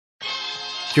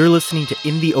You're listening to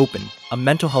In the Open, a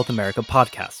Mental Health America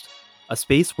podcast, a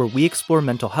space where we explore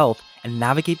mental health and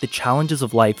navigate the challenges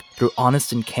of life through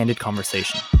honest and candid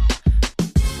conversation.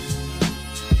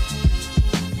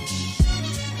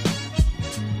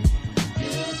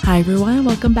 Hi everyone,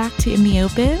 welcome back to In the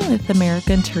Open with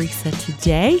America and Teresa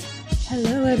today.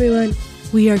 Hello everyone.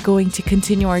 We are going to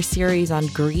continue our series on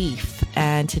grief,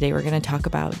 and today we're going to talk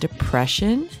about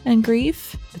depression and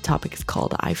grief. The topic is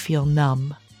called I Feel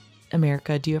Numb.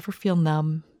 America, do you ever feel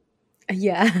numb?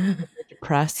 Yeah.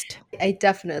 Depressed? I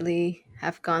definitely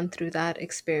have gone through that,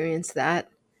 experienced that.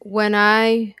 When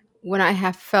I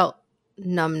have felt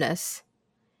numbness,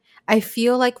 I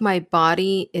feel like my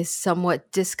body is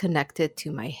somewhat disconnected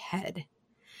to my head.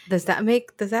 Does that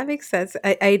make sense?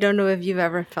 I don't know if you've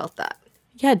ever felt that.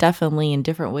 Yeah, definitely in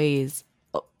different ways.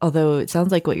 Although it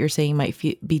sounds like what you're saying might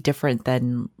be different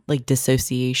than like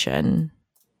dissociation.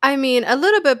 I mean, a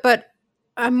little bit, but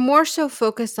I'm more so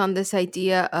focused on this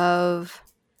idea of...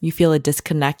 You feel a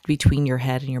disconnect between your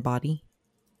head and your body?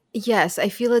 Yes, I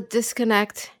feel a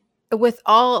disconnect with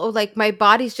all, like, my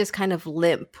body's just kind of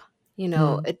limp, you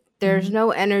know. There's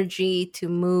no energy to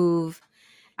move.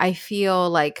 I feel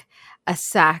like a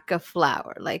sack of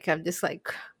flour, like I'm just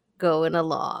like going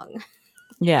along,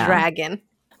 dragging.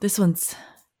 This one's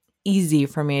easy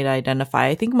for me to identify.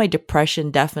 I think my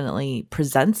depression definitely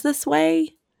presents this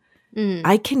way.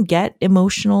 I can get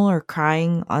emotional or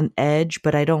crying on edge,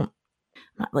 but I'm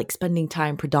not like spending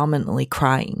time predominantly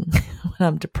crying when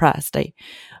I'm depressed. I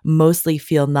mostly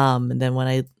feel numb, and then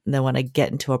when I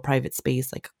get into a private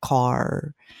space like a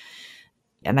car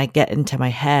and I get into my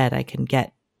head, I can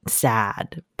get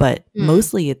sad, but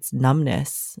mostly it's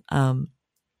numbness.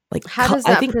 Like how does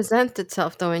that present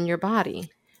itself though in your body?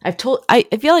 I feel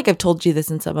like I've told you this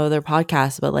in some other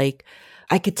podcasts, but like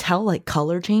I could tell like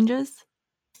color changes.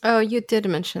 Oh, you did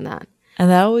mention that.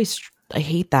 And I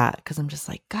hate that because I'm just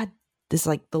like, God, this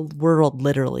like the world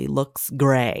literally looks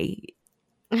gray.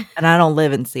 And I don't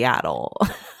live in Seattle,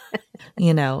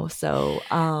 so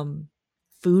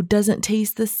food doesn't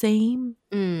taste the same.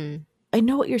 I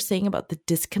know what you're saying about the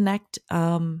disconnect.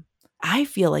 I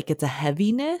feel like it's a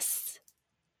heaviness.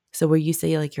 So where you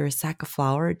say like you're a sack of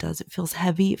flour, it feels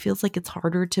heavy. It feels like it's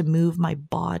harder to move my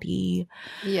body.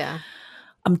 Yeah.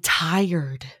 I'm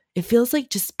tired. It feels like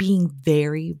just being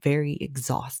very, very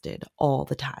exhausted all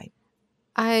the time.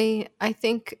 I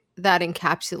think that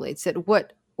encapsulates it.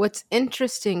 What's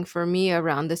interesting for me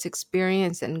around this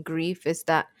experience and grief is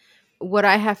that what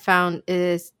I have found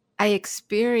is I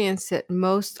experience it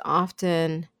most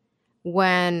often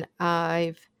when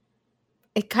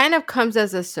it kind of comes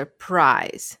as a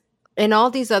surprise. In all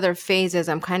these other phases,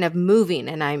 I'm kind of moving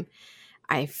and I'm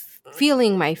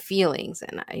feeling my feelings,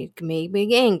 and I may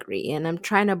be angry and I'm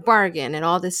trying to bargain and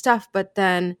all this stuff. But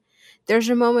then there's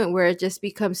a moment where it just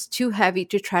becomes too heavy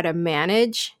to try to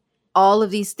manage all of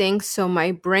these things. So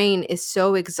my brain is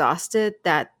so exhausted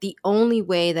that the only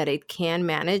way that it can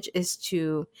manage is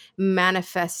to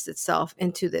manifest itself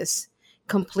into this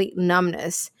complete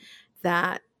numbness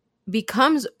that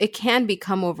can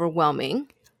become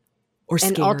overwhelming. Or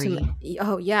scary.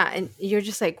 And you're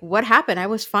just like, what happened? I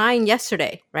was fine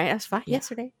yesterday, right? I was fine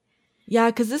yesterday. Yeah,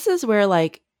 because this is where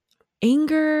like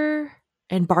anger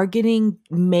and bargaining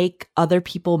make other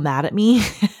people mad at me.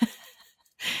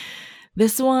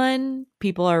 This one,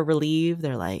 people are relieved.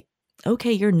 They're like,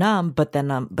 okay, you're numb, but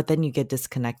then you get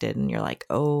disconnected and you're like,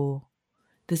 oh,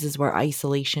 this is where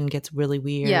isolation gets really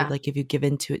weird. Yeah. Like if you give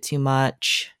into it too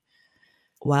much,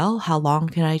 well, how long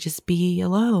can I just be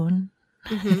alone?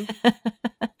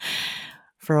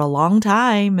 For a long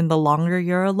time, and the longer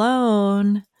you're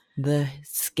alone, the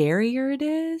scarier it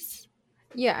is.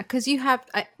 Yeah, because you have,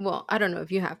 I don't know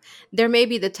if you have, there may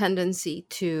be the tendency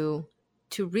to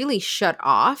really shut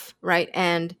off, right?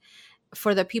 And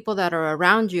for the people that are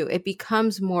around you, it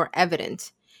becomes more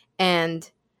evident. And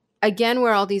again,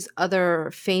 where all these other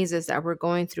phases that we're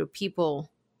going through, people,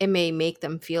 it may make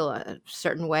them feel a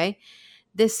certain way.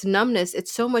 This numbness, it's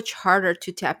so much harder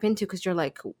to tap into because you're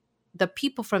like, the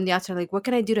people from the outside are like, what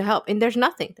can I do to help? And there's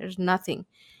nothing.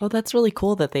 Well, that's really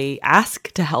cool that they ask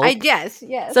to help. Yes.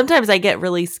 Sometimes I get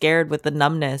really scared with the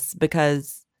numbness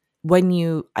because when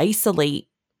you isolate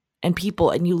and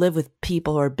you live with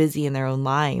people who are busy in their own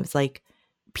lives, like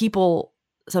people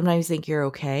sometimes think you're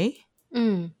okay,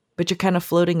 but you're kind of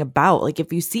floating about. Like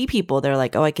if you see people, they're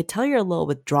like, oh, I could tell you're a little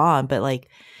withdrawn, but like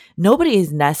nobody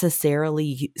is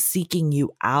necessarily seeking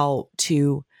you out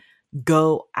to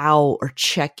go out or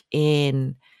check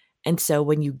in. And so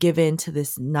when you give in to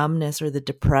this numbness or the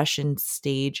depression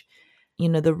stage,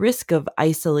 the risk of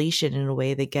isolation in a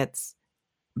way that gets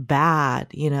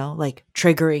bad, like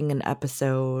triggering an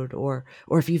episode, or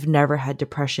if you've never had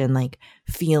depression, like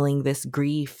feeling this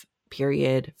grief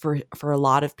period for a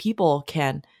lot of people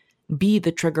can be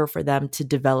the trigger for them to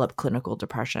develop clinical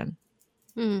depression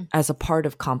Mm. as a part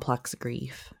of complex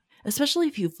grief. Especially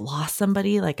if you've lost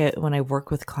somebody. Like when I work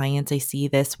with clients, I see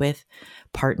this with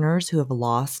partners who have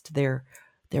lost their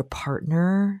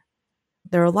partner.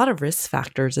 There are a lot of risk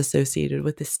factors associated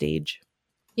with this stage.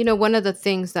 One of the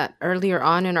things that earlier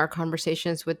on in our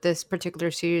conversations with this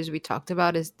particular series we talked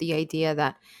about is the idea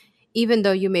that even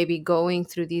though you may be going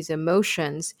through these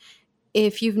emotions,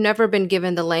 if you've never been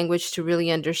given the language to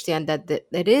really understand that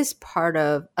it is part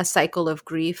of a cycle of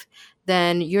grief,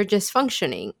 then you're just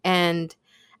functioning. And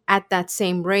at that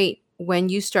same rate, when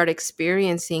you start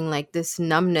experiencing like this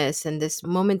numbness and this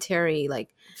momentary like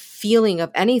feeling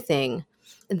of anything,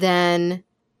 then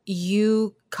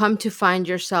you come to find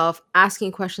yourself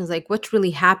asking questions like, what's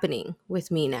really happening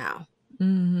with me now?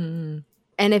 Mm-hmm.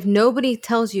 And if nobody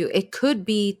tells you, it could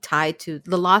be tied to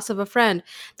the loss of a friend,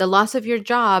 the loss of your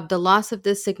job, the loss of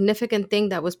this significant thing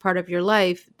that was part of your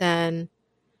life, then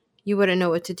you wouldn't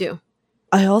know what to do.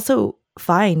 I also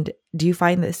do you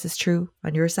find this is true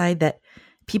on your side, that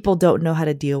people don't know how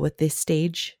to deal with this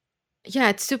stage? Yeah,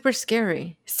 it's super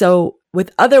scary. So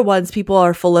with other ones, people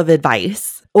are full of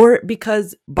advice, or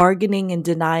because bargaining and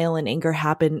denial and anger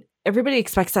happen, everybody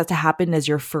expects that to happen as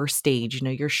your first stage.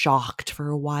 You're shocked for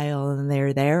a while and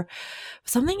they're there.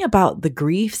 Something about the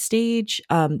grief stage,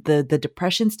 the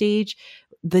depression stage,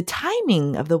 the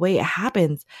timing of the way it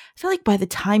happens. I feel like by the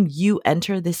time you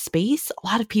enter this space, a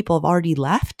lot of people have already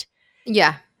left.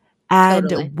 Yeah. And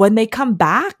Totally. when they come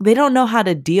back, they don't know how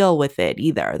to deal with it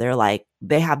either. They're like,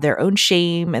 they have their own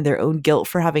shame and their own guilt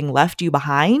for having left you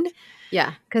behind.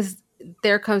 Yeah, because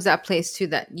there comes that place too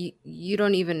that you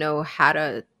don't even know how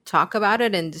to talk about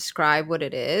it and describe what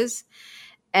it is.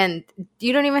 And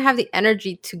you don't even have the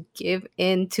energy to give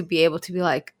in to be able to be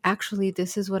like, actually,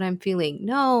 this is what I'm feeling.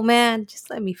 No, man, just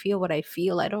let me feel what I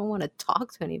feel. I don't want to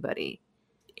talk to anybody.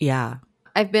 Yeah.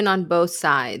 I've been on both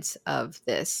sides of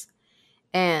this.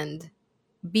 And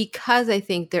because I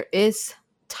think there is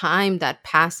time that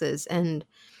passes, and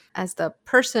as the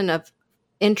person of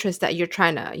interest that you're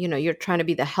trying to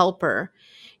be the helper,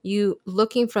 you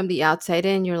looking from the outside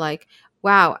in, you're like,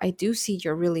 wow, I do see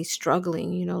you're really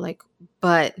struggling,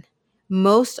 but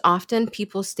most often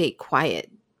people stay quiet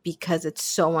because it's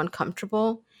so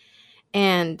uncomfortable.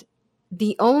 And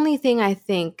the only thing I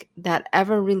think that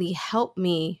ever really helped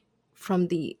me from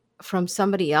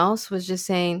somebody else was just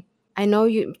saying, I know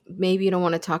maybe you don't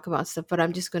want to talk about stuff, but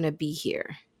I'm just going to be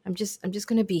here. I'm just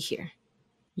going to be here.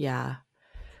 Yeah.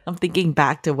 I'm thinking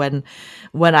back to when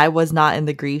I was not in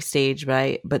the grief stage,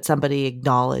 but somebody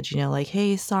acknowledged, like,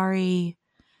 hey, sorry,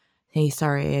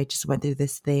 I just went through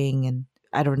this thing and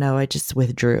I don't know, I just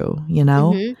withdrew,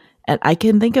 Mhm. And I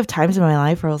can think of times in my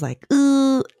life where I was like,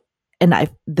 ugh, and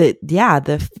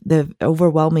the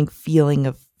overwhelming feeling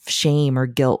of shame or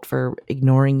guilt for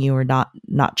ignoring you or not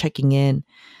checking in.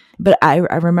 But I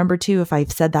remember too, if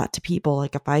I've said that to people,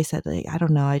 like if I said, like, I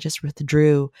don't know, I just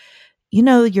withdrew,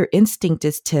 your instinct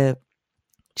is to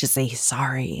just say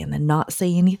sorry and then not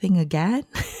say anything again.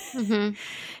 Mhm.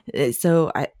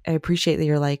 So I appreciate that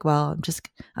you're like, well,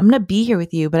 I'm going to be here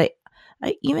with you. But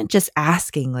I even just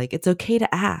asking, like, it's okay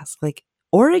to ask, like,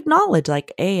 or acknowledge,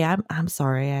 like, hey, I'm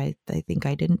sorry. I think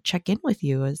I didn't check in with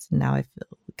you, as now I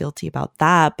feel guilty about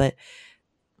that. But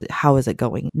how is it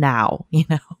going now?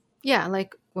 Yeah,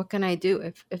 like what can I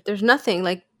do if there's nothing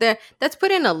like there? That's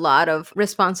putting a lot of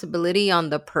responsibility on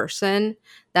the person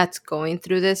that's going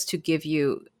through this to give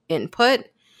you input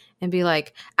and be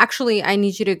like, actually, I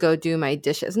need you to go do my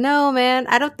dishes. No, man,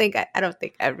 I don't think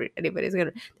anybody's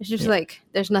gonna. There's just Yeah. like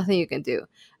there's nothing you can do,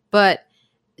 but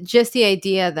just the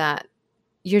idea that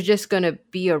you're just gonna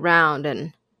be around,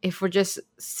 and if we're just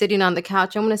sitting on the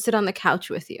couch, I'm gonna sit on the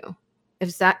couch with you.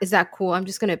 Is that cool? I'm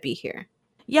just gonna be here.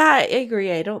 Yeah, I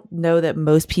agree. I don't know that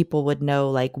most people would know,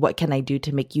 like, what can I do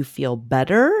to make you feel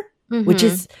better? Which Mhm.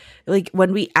 is like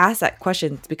when we ask that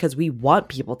question, it's because we want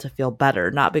people to feel better,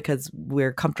 not because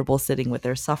we're comfortable sitting with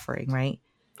their suffering, right?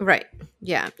 Right.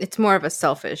 Yeah. It's more of a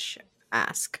selfish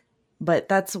ask. But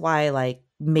that's why, like,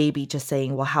 maybe just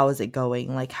saying, well, how is it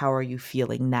going? Like, how are you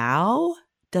feeling now?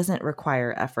 Doesn't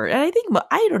require effort. And I think,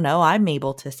 I don't know, I'm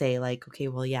able to say, like, okay,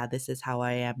 well, yeah, this is how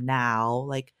I am now.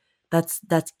 Like, that's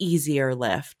easier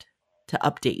lift to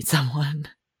update someone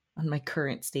on my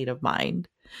current state of mind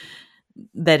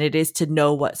than it is to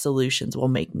know what solutions will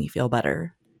make me feel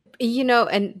better.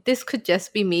 And this could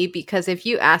just be me because if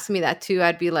you asked me that too,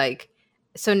 I'd be like,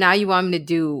 so now you want me to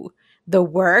do the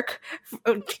work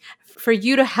for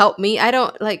you to help me. I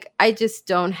don't like, I just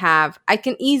don't have, I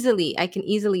can easily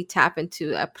tap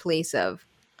into a place What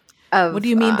do of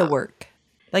you mean the work?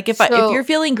 Like if you're so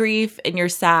feeling grief and you're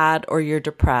sad or you're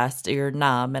depressed or you're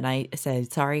numb, and I say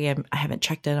sorry, I haven't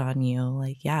checked in on you.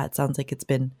 Like, yeah, it sounds like it's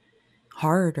been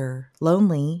hard or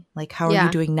lonely. Like, how are you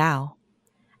yeah, doing now?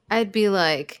 I'd be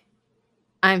like,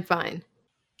 I'm fine.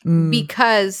 Mm,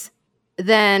 Because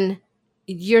then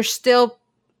you're still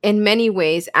in many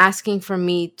ways asking for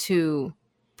me to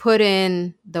put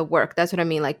in the work. That's what I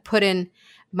mean. Like, put in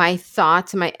my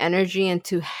thoughts, my energy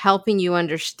into helping you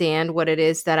understand what it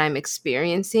is that I'm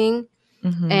experiencing.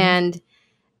 mm-hmm. And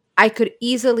I could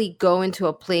easily go into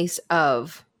a place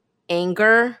of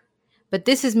anger, but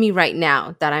this is me right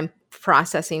now that I'm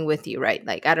processing with you, right?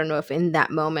 Like, I don't know if in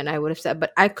that moment I would have said,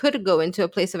 but I could go into a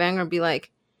place of anger and be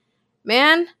like,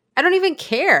 man, I don't even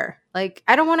care. Like,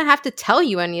 I don't want to have to tell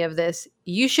you any of this.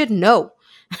 You should know.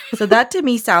 So that to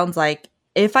me sounds like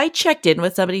if I checked in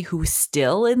with somebody who's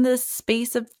still in this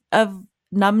space of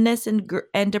numbness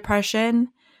and depression,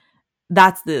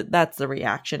 that's the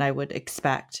reaction I would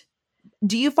expect.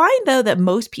 Do you find though that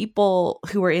most people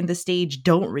who are in the stage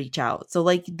don't reach out? So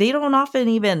like they don't often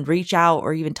even reach out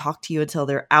or even talk to you until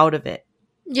they're out of it.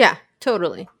 Yeah,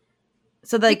 totally.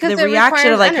 So like Because the it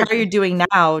reaction of requires like how you're energy. doing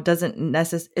now doesn't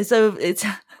necessarily. So it's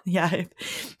yeah.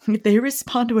 If they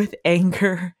respond with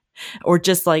anger or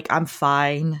just like I'm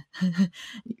fine,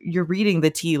 you're reading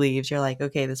the tea leaves. You're like,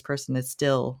 okay, this person is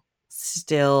still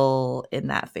in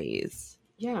that phase.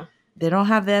 Yeah. They don't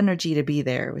have the energy to be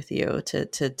there with you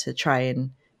to try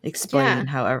and Yeah. explain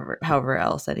however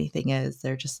else anything is.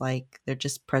 They're just like they're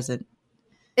just present.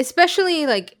 Especially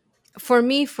like for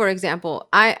me, for example,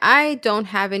 I don't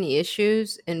have any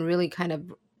issues in really kind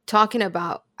of talking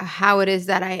about how it is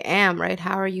that I am, right?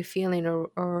 How are you feeling,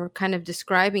 or kind of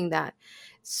describing that.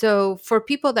 So for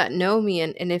people that know me,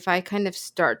 and if I kind of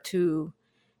start to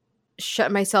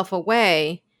shut myself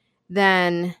away,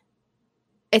 then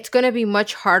it's going to be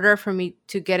much harder for me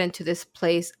to get into this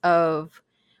place of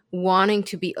wanting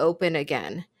to be open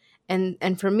again.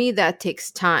 And for me that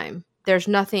takes time. There's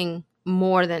nothing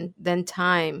more than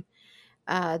time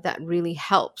that really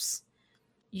helps.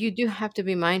 You do have to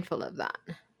be mindful of that.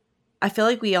 I feel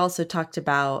like we also talked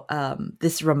about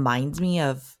this reminds me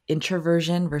of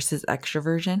introversion versus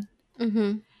extroversion.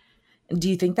 Hmm. Do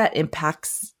you think that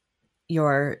impacts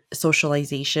your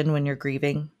socialization when you're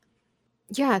grieving?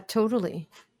 Yeah, totally.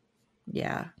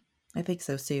 Yeah, I think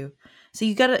so too. So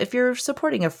you gotta, if you're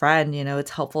supporting a friend,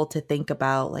 it's helpful to think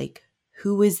about like,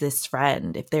 who is this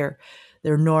friend? If they're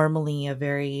normally a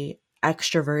very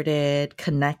extroverted,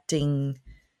 connecting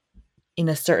in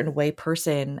a certain way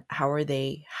person, how are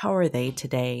they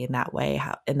today in that way,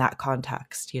 in that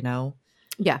context,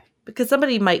 Yeah. because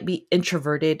somebody might be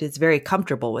introverted, is very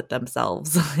comfortable with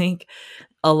themselves, like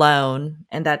alone,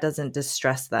 and that doesn't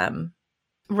distress them.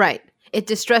 Right. It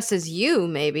distresses you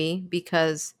maybe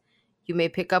because you may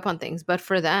pick up on things, but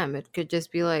for them it could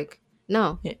just be like,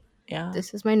 no, Yeah.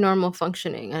 this is my normal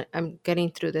functioning. I'm getting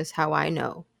through this how I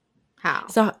know how.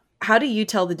 So how do you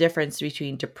tell the difference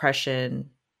between depression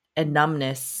and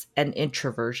numbness and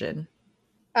introversion?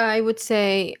 I would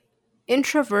say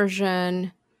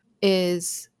introversion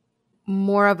is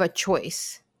more of a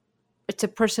choice. It's a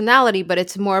personality, but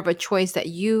it's more of a choice that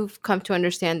you've come to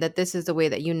understand that this is the way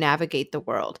that you navigate the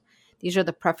world. These are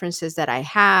the preferences that I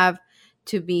have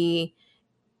to be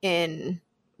in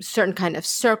certain kind of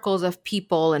circles of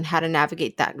people and how to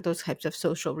navigate those types of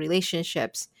social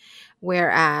relationships.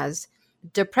 Whereas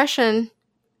depression,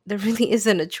 there really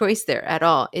isn't a choice there at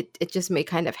all. It just may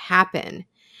kind of happen.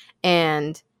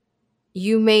 And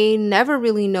you may never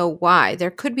really know why.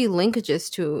 There could be linkages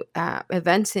to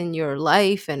events in your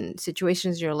life and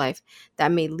situations in your life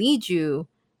that may lead you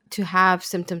to have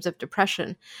symptoms of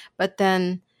depression. But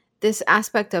then this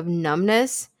aspect of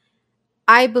numbness,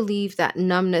 I believe that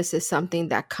numbness is something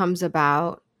that comes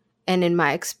about, and in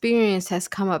my experience has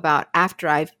come about after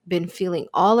I've been feeling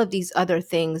all of these other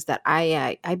things that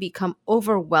I become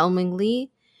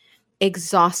overwhelmingly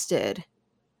exhausted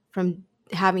from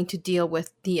having to deal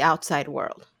with the outside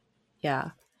world.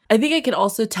 Yeah. I think I can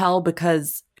also tell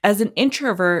because as an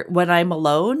introvert, when I'm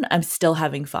alone, I'm still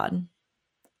having fun.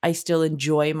 I still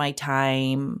enjoy my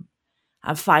time.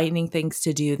 I'm finding things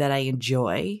to do that I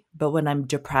enjoy. But when I'm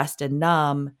depressed and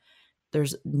numb,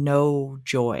 there's no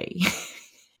joy.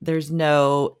 There's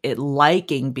no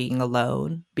liking being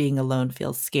alone. Being alone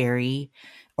feels scary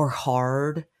or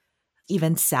hard,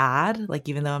 even sad. Like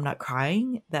even though I'm not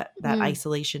crying, that Mm.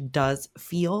 isolation does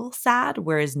feel sad.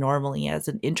 Whereas normally as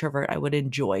an introvert, I would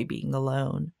enjoy being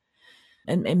alone.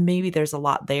 And maybe there's a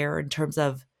lot there in terms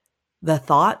of the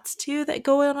thoughts too that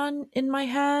go on in my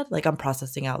head. Like I'm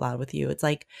processing out loud with you. It's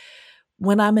like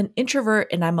when I'm an introvert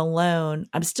and I'm alone,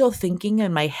 I'm still thinking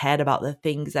in my head about the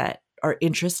things that are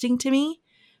interesting to me.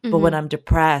 But when Mm-hmm. I'm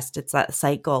depressed, it's that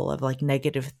cycle of like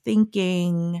negative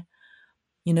thinking.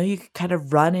 You know, you can kind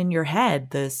of run in your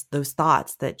head those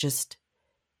thoughts that just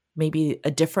maybe a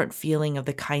different feeling of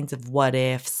the kinds of what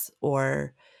ifs,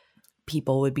 or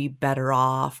people would be better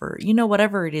off, or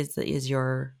whatever it is that is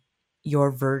your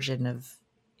version of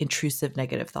intrusive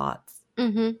negative thoughts.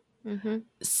 Mm-hmm. Mm-hmm.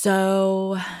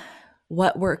 So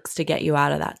what works to get you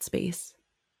out of that space?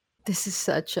 This is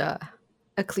such a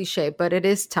cliche, but it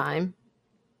is time.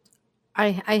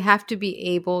 I have to be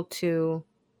able to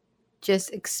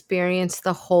just experience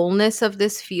the wholeness of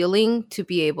this feeling to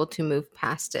be able to move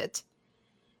past it.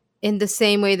 In the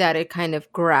same way that it kind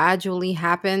of gradually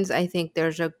happens, I think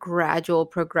there's a gradual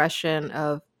progression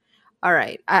of, all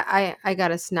right, I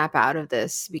gotta snap out of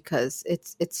this because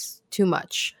it's too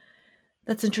much.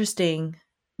 That's interesting.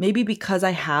 Maybe because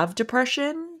I have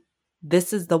depression,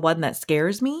 this is the one that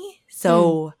scares me. Mm,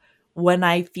 So when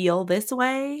I feel this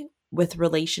way with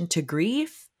relation to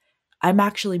grief, I'm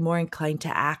actually more inclined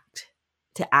to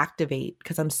activate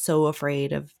because I'm so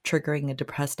afraid of triggering a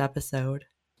depressed episode.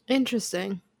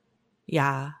 interesting.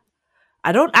 Yeah.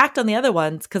 I don't act on the other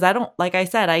ones because I don't, like I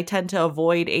said, I tend to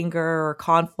avoid anger or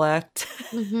conflict.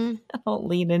 Mm-hmm. I don't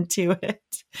lean into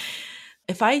it.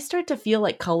 If I start to feel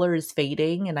like color is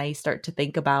fading and I start to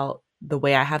think about the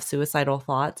way I have suicidal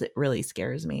thoughts, it really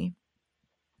scares me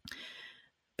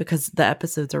because the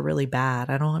episodes are really bad.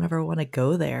 I don't ever want to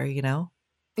go there, you know?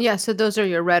 Yeah, so those are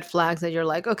your red flags that you're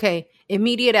like, okay,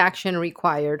 immediate action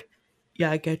required.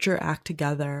 Yeah, get your act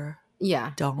together.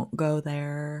 Yeah. Don't go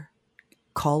there.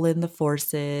 Call in the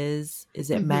forces.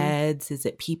 Is it Mm-hmm. meds? Is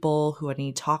it people who I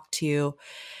need to talk to?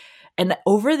 And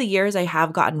over the years, I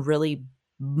have gotten really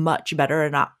much better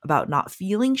about not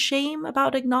feeling shame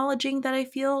about acknowledging that I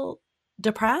feel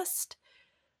depressed.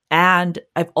 And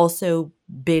I've also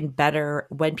been better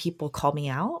when people call me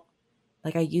out.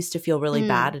 Like I used to feel really Mm.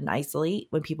 bad and isolate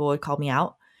when people would call me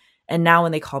out. And now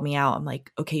when they call me out, I'm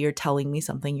like, okay, you're telling me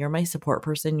something. You're my support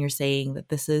person. You're saying that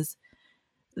this is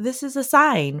a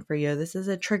sign for you. This is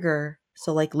a trigger.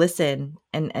 So like listen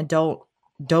and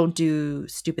don't do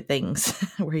stupid things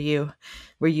where you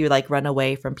like run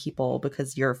away from people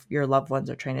because your loved ones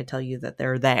are trying to tell you that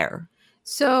they're there.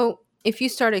 So if you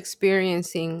start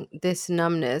experiencing this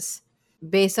numbness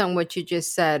based on what you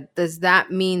just said, does that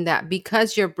mean that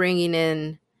because you're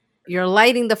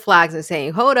lighting the flags and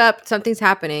saying, hold up, something's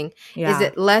happening, is Yeah.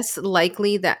 it less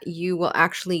likely that you will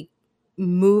actually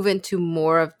move into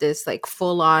more of this like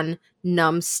full on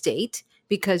numb state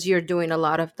because you're doing a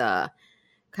lot of the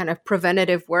kind of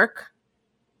preventative work?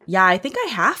 Yeah, I think I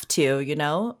have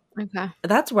to. Okay.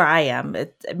 That's where I am.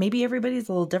 Maybe everybody's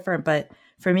a little different, but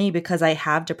for me, because I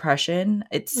have depression,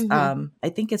 it's Mm-hmm. I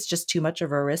think it's just too much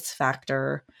of a risk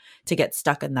factor to get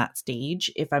stuck in that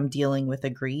stage if I'm dealing with a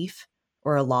grief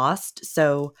or a loss.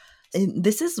 So and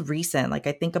this is recent. Like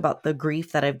I think about the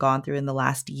grief that I've gone through in the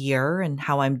last year and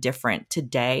how I'm different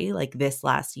today, like this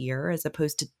last year, as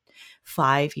opposed to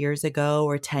 5 years ago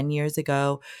or 10 years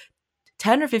ago.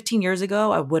 10 or 15 years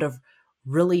ago, I would have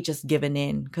really just given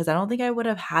in because I don't think I would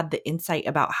have had the insight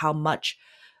about how much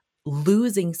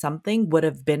losing something would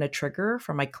have been a trigger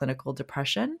for my clinical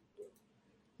depression.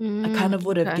 I kind of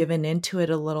would have Okay. given into it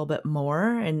a little bit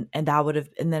more and that would have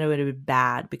and then it would have been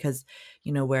bad because,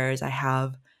 whereas I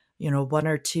have, one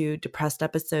or two depressed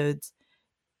episodes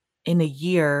in a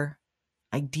year,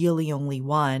 ideally only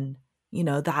one,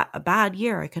 that a bad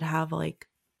year I could have like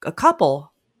a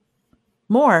couple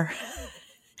more.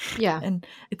 Yeah. And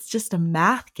it's just a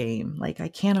math game. Like I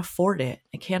can't afford it.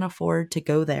 I can't afford to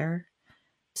go there.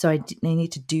 So I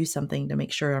need to do something to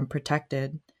make sure I'm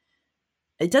protected.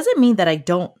 It doesn't mean that I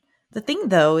don't. The thing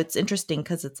though, it's interesting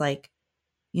because it's like,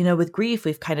 with grief,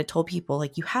 we've kind of told people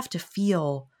like you have to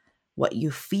feel what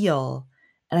you feel.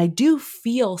 And I do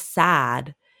feel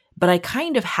sad, but I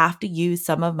kind of have to use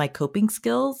some of my coping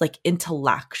skills, like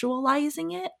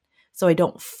intellectualizing it. So I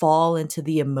don't fall into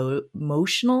the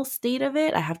emotional state of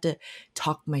it. I have to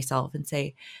talk to myself and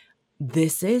say,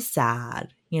 this is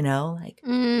sad, like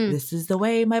Mm. this is the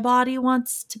way my body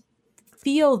wants to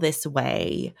feel this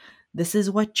way. This is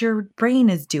what your brain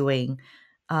is doing.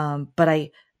 But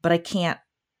I can't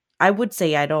I would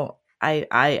say I don't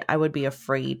I would be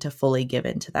afraid to fully give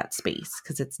into that space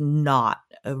because it's not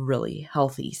a really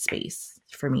healthy space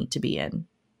for me to be in.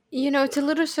 It's a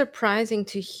little surprising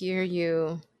to hear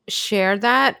you share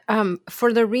that,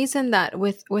 for the reason that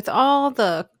with all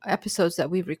the episodes that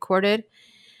we've recorded,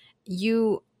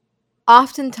 you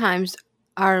oftentimes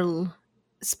are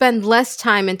spend less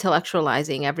time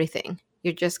intellectualizing everything.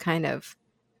 You're just kind of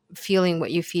feeling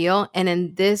what you feel. And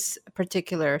in this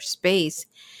particular space,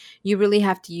 you really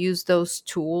have to use those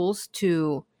tools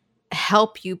to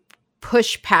help you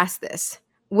push past this,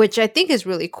 which I think is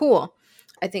really cool.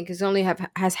 I think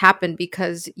has happened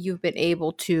because you've been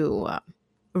able to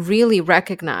really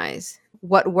recognize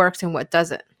what works and what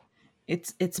doesn't.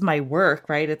 It's my work,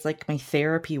 right? It's like my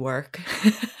therapy work.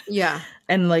 Yeah.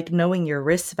 And like knowing your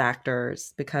risk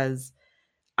factors, because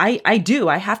I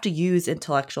have to use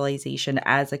intellectualization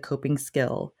as a coping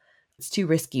skill. It's too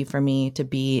risky for me to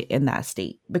be in that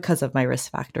state because of my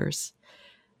risk factors.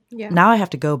 Yeah. Now I have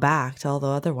to go back to all the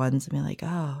other ones and be like,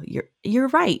 oh, you're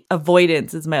right.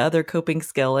 Avoidance is my other coping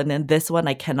skill. And then this one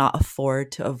I cannot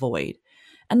afford to avoid.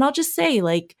 And I'll just say,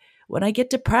 like, when I get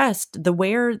depressed, the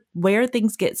where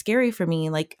things get scary for me,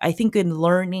 like I think in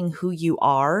learning who you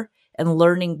are and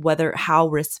learning how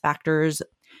risk factors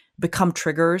become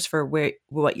triggers for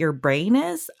what your brain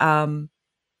is.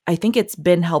 I think it's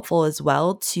been helpful as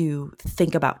well to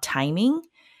think about timing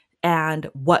and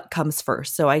what comes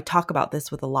first. So I talk about this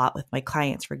with my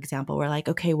clients, for example. We're like,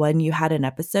 okay, when you had an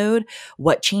episode,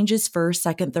 what changes first,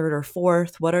 second, third, or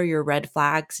fourth? What are your red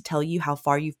flags to tell you how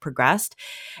far you've progressed?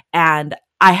 And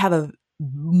I have a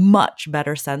much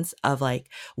better sense of like,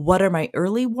 what are my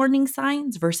early warning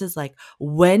signs versus like,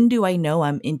 when do I know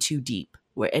I'm in too deep?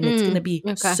 And it's going to be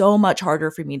so much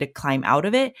harder for me to climb out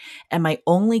of it. And my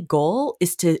only goal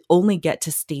is to only get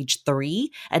to stage 3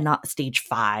 and not stage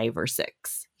 5 or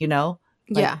 6, you know?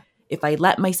 Like, yeah. If I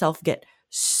let myself get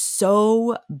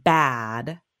so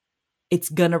bad, it's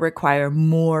going to require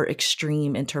more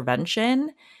extreme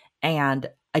intervention. And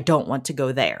I don't want to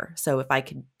go there. So if I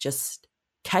could just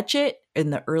catch it in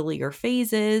the earlier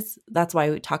phases, that's why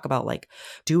we talk about like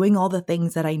doing all the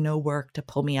things that I know work to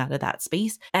pull me out of that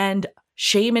space. And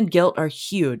shame and guilt are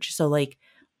huge. So like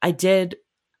I did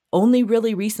only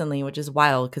really recently, which is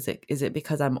wild is it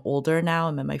because I'm older now,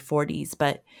 I'm in my 40s,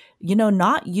 but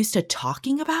not used to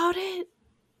talking about it.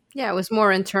 Yeah, it was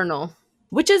more internal.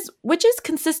 Which is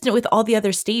consistent with all the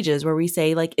other stages where we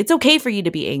say like, it's okay for you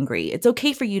to be angry. It's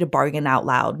okay for you to bargain out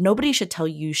loud. Nobody should tell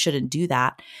you shouldn't do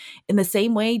that. In the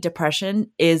same way,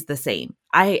 depression is the same.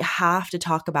 I have to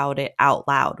talk about it out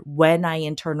loud. When I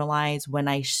internalize, when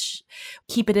I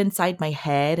keep it inside my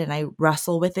head and I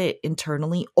wrestle with it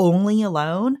internally only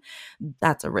alone,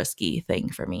 that's a risky thing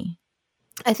for me.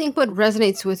 I think what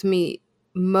resonates with me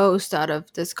most out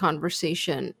of this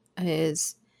conversation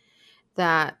is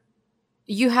that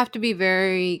you have to be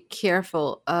very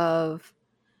careful of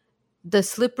the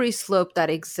slippery slope that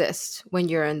exists when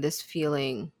you're in this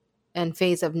feeling and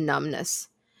phase of numbness,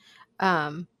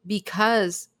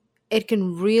 because it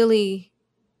can really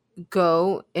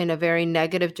go in a very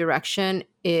negative direction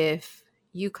if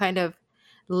you kind of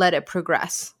let it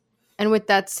progress. And with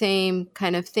that same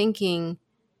kind of thinking,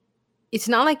 it's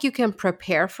not like you can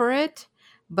prepare for it,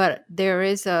 but there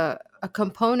is a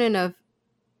component of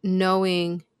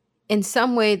knowing in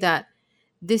some way that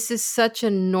this is such a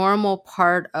normal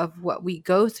part of what we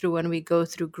go through when we go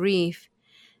through grief,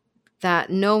 that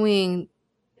knowing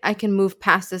I can move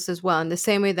past this as well in the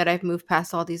same way that I've moved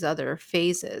past all these other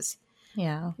phases.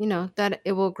 Yeah. That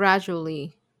it will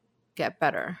gradually get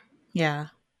better. Yeah.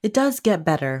 It does get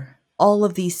better. All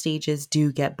of these stages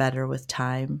do get better with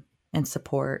time and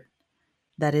support.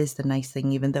 That is the nice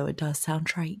thing, even though it does sound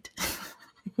trite.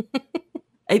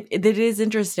 It is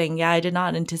interesting. Yeah, I did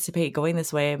not anticipate going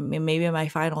this way. I mean, maybe my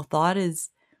final thought is,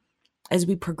 as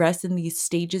we progress in these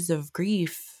stages of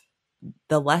grief,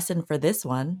 the lesson for this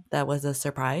one that was a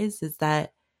surprise is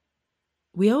that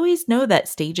we always know that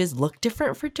stages look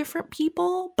different for different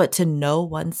people, but to know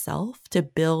oneself, to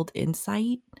build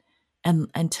insight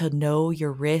and to know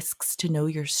your risks, to know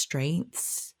your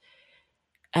strengths,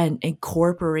 and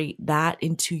incorporate that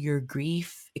into your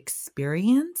grief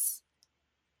experience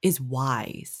is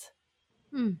wise.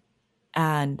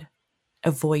 And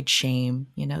avoid shame.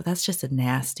 That's just a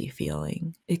nasty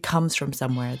feeling. It comes from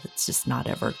somewhere that's just not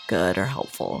ever good or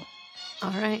helpful.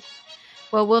 All right.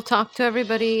 Well, we'll talk to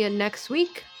everybody next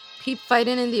week. Keep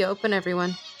fighting in the open,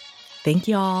 everyone. Thank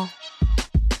y'all.